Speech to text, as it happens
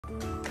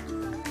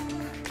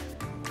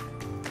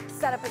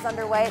Setup is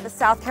underway at the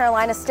South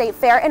Carolina State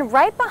Fair, and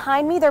right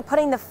behind me they're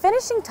putting the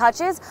finishing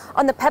touches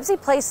on the Pepsi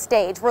Place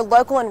Stage, where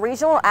local and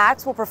regional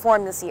acts will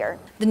perform this year.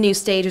 The new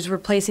stage is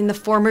replacing the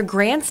former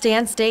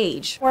Grandstand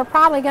stage. We're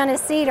probably going to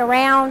seat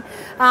around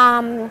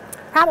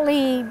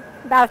probably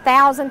about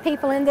 1,000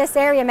 people in this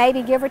area,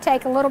 maybe give or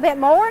take a little bit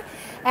more.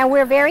 And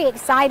we're very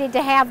excited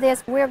to have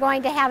this. We're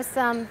going to have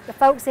some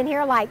folks in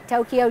here like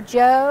Tokyo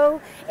Joe.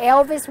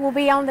 Elvis will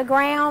be on the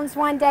grounds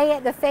one day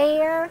at the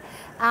fair.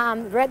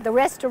 The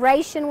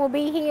restoration will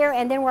be here,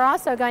 and then we're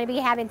also going to be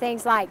having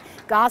things like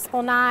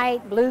Gospel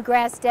Night,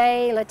 Bluegrass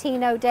Day,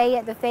 Latino Day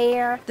at the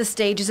fair. The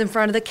stage is in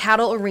front of the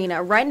Cattle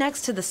Arena, right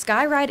next to the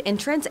Skyride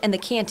entrance and the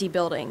Canty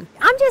building.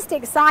 I'm just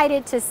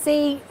excited to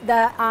see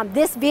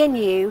this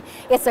venue.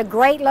 It's a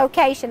great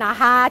location, a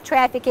high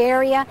traffic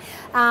area,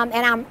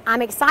 and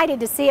I'm excited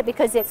to see it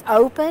because it's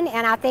open,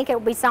 and I think it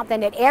will be something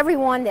that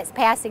everyone that's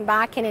passing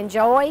by can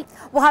enjoy.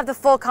 We'll have the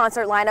full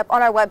concert lineup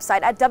on our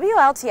website at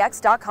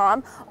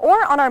WLTX.com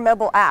or on our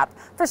mobile app.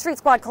 For Street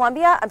Squad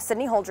Columbia, I'm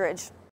Sydney Holdridge.